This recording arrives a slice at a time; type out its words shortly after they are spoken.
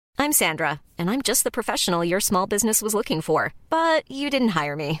I'm Sandra, and I'm just the professional your small business was looking for. But you didn't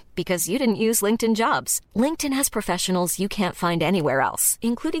hire me because you didn't use LinkedIn Jobs. LinkedIn has professionals you can't find anywhere else,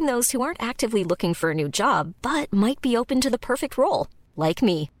 including those who aren't actively looking for a new job, but might be open to the perfect role, like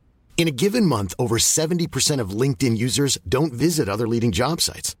me. In a given month, over 70% of LinkedIn users don't visit other leading job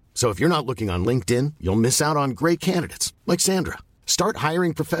sites. So if you're not looking on LinkedIn, you'll miss out on great candidates like Sandra. Start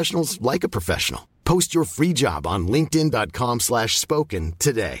hiring professionals like a professional. Post your free job on linkedin.com/spoken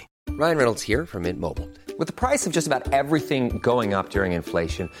today. Ryan Reynolds here from Mint Mobile. With the price of just about everything going up during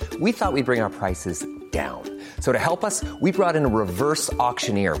inflation, we thought we'd bring our prices down. So to help us, we brought in a reverse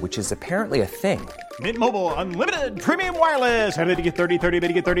auctioneer, which is apparently a thing. Mint Mobile Unlimited Premium Wireless. How to get 30, 30, bit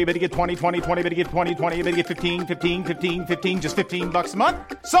to get 30, bit to get 20, 20, 20, bit to get 20, 20, bit to get 15, 15, 15, 15, just $15 a month?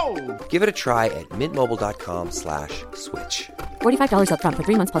 Sold! Give it a try at mintmobile.com/switch. $45 up front for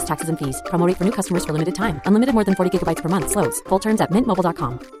 3 months plus taxes and fees. Promo rate for new customers for limited time. Unlimited more than 40 gigabytes per month. Slows full terms at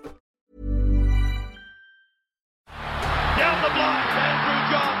mintmobile.com. Down the block, Andrew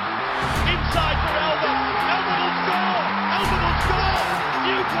John. Inside for Albert. Albert will score. Albert will score.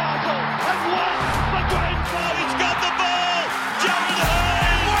 Newcastle have won the grand final. He's got the ball. Jared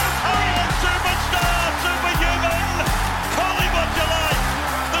Hayes. Oh, superstar, superhuman. Collie Butterlight.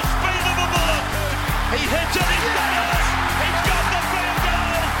 The speed of a bullet. He hits it. He's got it. He's got the fair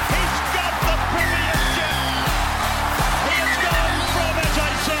goal. He's got the premiership. He has gone from, as I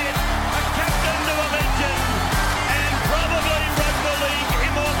said, a captain to a legend. And probably rugby league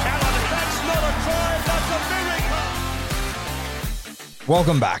immortality. That's not a try, that's a miracle.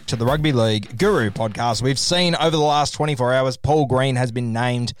 Welcome back to the Rugby League Guru podcast. We've seen over the last 24 hours, Paul Green has been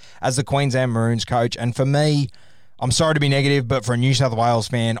named as the Queensland Maroons coach. And for me, I'm sorry to be negative, but for a New South Wales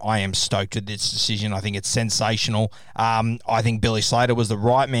fan, I am stoked at this decision. I think it's sensational. I think Billy Slater was the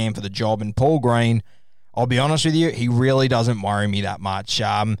right man for the job. And Paul Green, I'll be honest with you, he really doesn't worry me that much.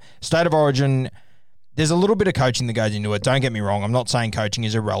 State of Origin, there's a little bit of coaching that goes into it. Don't get me wrong. I'm not saying coaching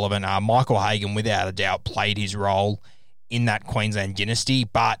is irrelevant. Michael Hagan, without a doubt, played his role in that Queensland dynasty.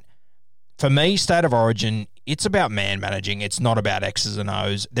 But for me, State of Origin, it's about man managing. It's not about X's and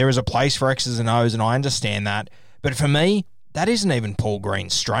O's. There is a place for X's and O's, and I understand that. But for me, that isn't even Paul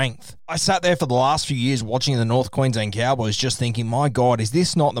Green's strength. I sat there for the last few years watching the North Queensland Cowboys just thinking, my God, is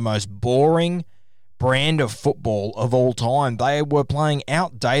this not the most boring brand of football of all time? They were playing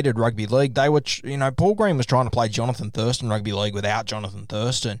outdated rugby league. They were, Paul Green was trying to play Jonathan Thurston rugby league without Jonathan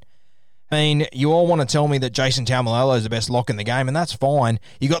Thurston. I mean, you all want to tell me that Jason Taumalolo is the best lock in the game, and that's fine.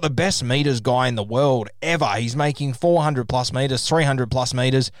 You got the best meters guy in the world ever. He's making 400 plus meters, 300 plus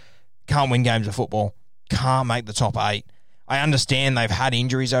meters. Can't win games of football. Can't make the top 8. I understand they've had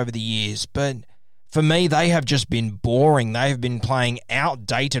injuries over the years, but for me, they have just been boring. They've been playing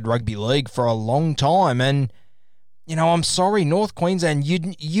outdated rugby league for a long time, and I'm sorry, North Queensland,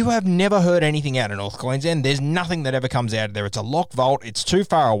 you have never heard anything out of North Queensland. There's nothing that ever comes out of there. It's a lock vault. It's too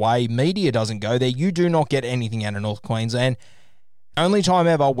far away. Media doesn't go there. You do not get anything out of North Queensland. Only time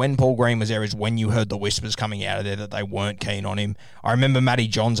ever when Paul Green was there is when you heard the whispers coming out of there that they weren't keen on him. I remember Matty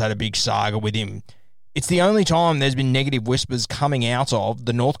Johns had a big saga with him. It's the only time there's been negative whispers coming out of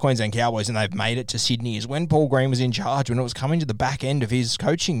the North Queensland Cowboys and they've made it to Sydney is when Paul Green was in charge, when it was coming to the back end of his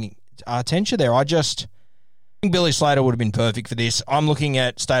coaching tenure there. I think Billy Slater would have been perfect for this. I'm looking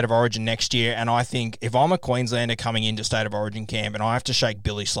at State of Origin next year, and I think if I'm a Queenslander coming into State of Origin camp and I have to shake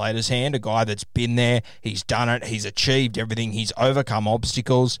Billy Slater's hand, a guy that's been there, he's done it, he's achieved everything, he's overcome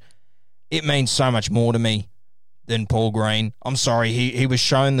obstacles, it means so much more to me than Paul Green. I'm sorry, he was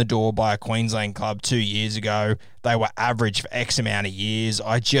shown the door by a Queensland club 2 years ago. They were average for X amount of years.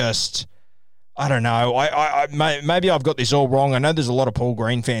 I don't know. Maybe I've got this all wrong. I know there's a lot of Paul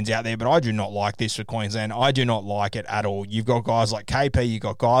Green fans out there, but I do not like this for Queensland. I do not like it at all. You've got guys like KP, you've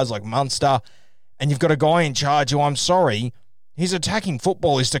got guys like Munster, and you've got a guy in charge who, I'm sorry, his attacking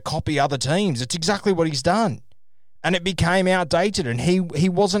football is to copy other teams. It's exactly what he's done. And it became outdated, and he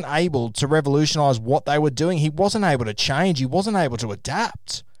wasn't able to revolutionise what they were doing. He wasn't able to change. He wasn't able to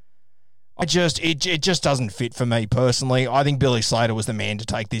adapt. It just doesn't fit for me personally. I think Billy Slater was the man to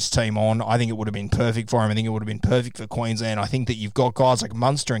take this team on. I think it would have been perfect for him. I think it would have been perfect for Queensland. I think that you've got guys like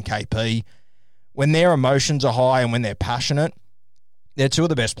Munster and KP. When their emotions are high and when they're passionate, they're two of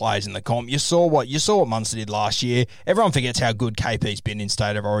the best players in the comp. You saw what Munster did last year. Everyone forgets how good KP's been in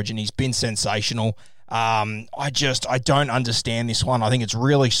State of Origin. He's been sensational. I don't understand this one. I think it's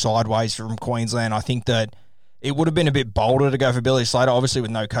really sideways from Queensland. I think that it would have been a bit bolder to go for Billy Slater, obviously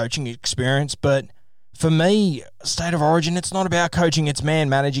with no coaching experience. But for me, State of Origin, it's not about coaching. It's man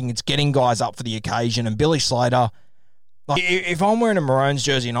managing. It's getting guys up for the occasion. And Billy Slater, like, if I'm wearing a Maroons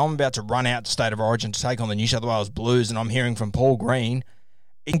jersey and I'm about to run out to State of Origin to take on the New South Wales Blues and I'm hearing from Paul Green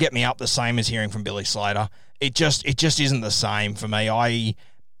it can get me up the same as hearing from Billy Slater. It just isn't the same for me. I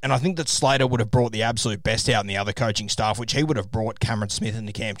think that Slater would have brought the absolute best out in the other coaching staff, which he would have brought Cameron Smith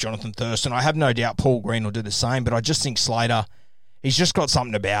into camp, Jonathan Thurston. I have no doubt Paul Green will do the same, but I just think Slater, he's just got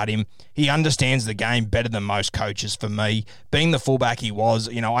something about him. He understands the game better than most coaches for me. Being the fullback he was,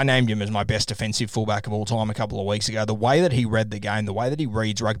 I named him as my best defensive fullback of all time a couple of weeks ago. The way that he read the game, the way that he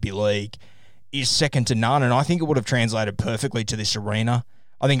reads rugby league is second to none, and I think it would have translated perfectly to this arena.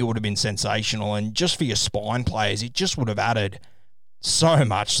 I think it would have been sensational, and just for your spine players, it just would have added so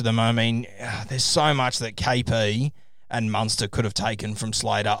much to them. I mean, there's so much that KP and Munster could have taken from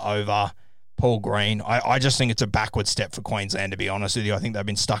Slater over Paul Green. I just think it's a backward step for Queensland, to be honest with you. I think they've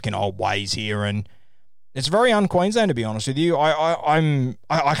been stuck in old ways here, and it's very un-Queensland, to be honest with you. I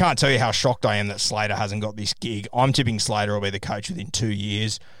can't tell you how shocked I am that Slater hasn't got this gig. I'm tipping Slater will be the coach within 2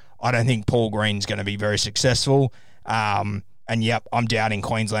 years. I don't think Paul Green's going to be very successful. And yep, I'm doubting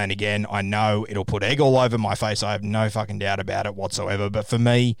Queensland again. I know it'll put egg all over my face. I have no fucking doubt about it whatsoever. But for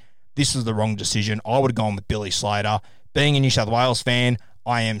me, this was the wrong decision. I would have gone with Billy Slater. Being a New South Wales fan,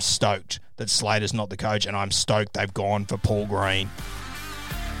 I am stoked that Slater's not the coach, and I'm stoked they've gone for Paul Green.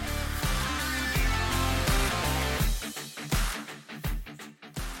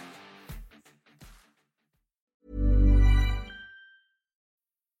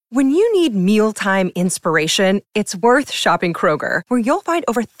 When you need mealtime inspiration, it's worth shopping Kroger, where you'll find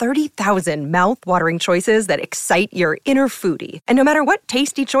over 30,000 mouth-watering choices that excite your inner foodie. And no matter what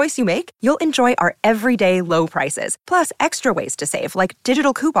tasty choice you make, you'll enjoy our everyday low prices, plus extra ways to save, like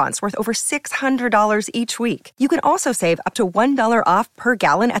digital coupons worth over $600 each week. You can also save up to $1 off per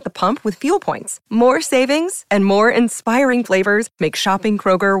gallon at the pump with fuel points. More savings and more inspiring flavors make shopping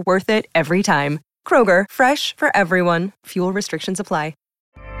Kroger worth it every time. Kroger, fresh for everyone. Fuel restrictions apply.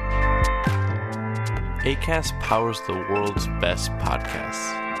 Acast powers the world's best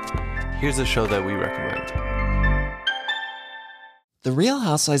podcasts. Here's a show that we recommend. The Real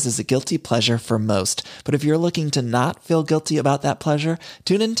Housewives is a guilty pleasure for most, but if you're looking to not feel guilty about that pleasure,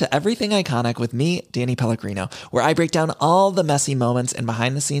 tune in to Everything Iconic with me, Danny Pellegrino, where I break down all the messy moments and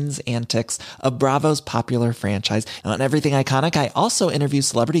behind-the-scenes antics of Bravo's popular franchise. And on Everything Iconic, I also interview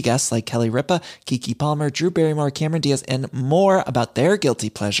celebrity guests like Kelly Ripa, Keke Palmer, Drew Barrymore, Cameron Diaz, and more about their guilty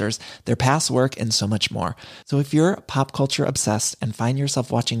pleasures, their past work, and so much more. So if you're pop culture obsessed and find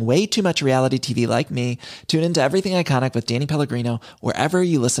yourself watching way too much reality TV like me, tune in to Everything Iconic with Danny Pellegrino, wherever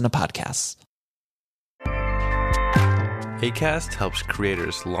you listen to podcasts. Acast helps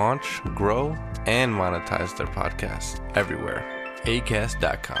creators launch, grow, and monetize their podcasts everywhere.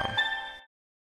 Acast.com.